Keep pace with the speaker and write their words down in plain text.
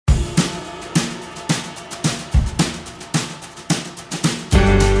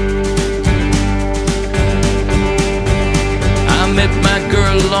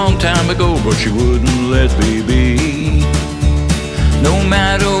a long time ago, but she wouldn't let me be. No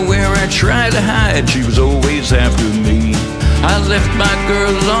matter where I tried to hide, she was always after me. I left my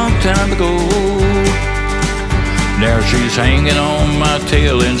girl a long time ago. Now she's hanging on my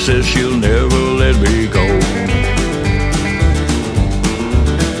tail and says she'll never let me go.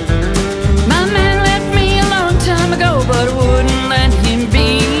 My man left me a long time ago, but I wouldn't let him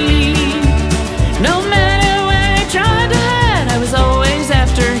be. No matter where I tried to hide, I was always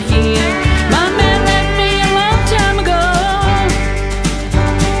after him. My man left me a long time ago.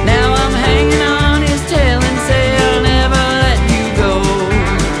 Now I'm hanging on his tail and say I'll never let you go.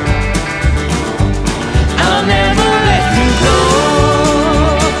 I'll never let you go.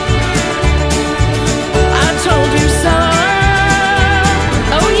 I told you so.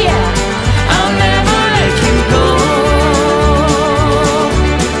 Oh yeah, I'll never let you go.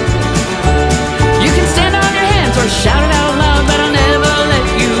 You can stand on your hands or shout it out loud, but I'll never let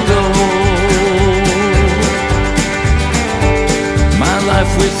you go. My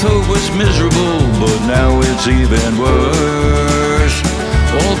life with her was miserable, but now it's even worse.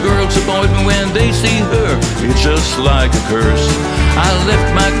 All girls avoid me when they see her, it's just like a curse. I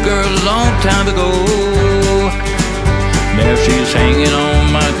left my girl a long time ago. Now she's hanging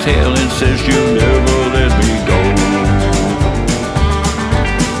on my tail and says she'll never let me go.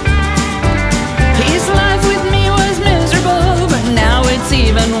 His life with me was miserable, but now it's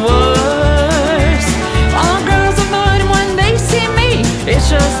even worse. All girls avoid him when they see me, it's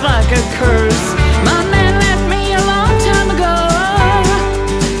just like a curse.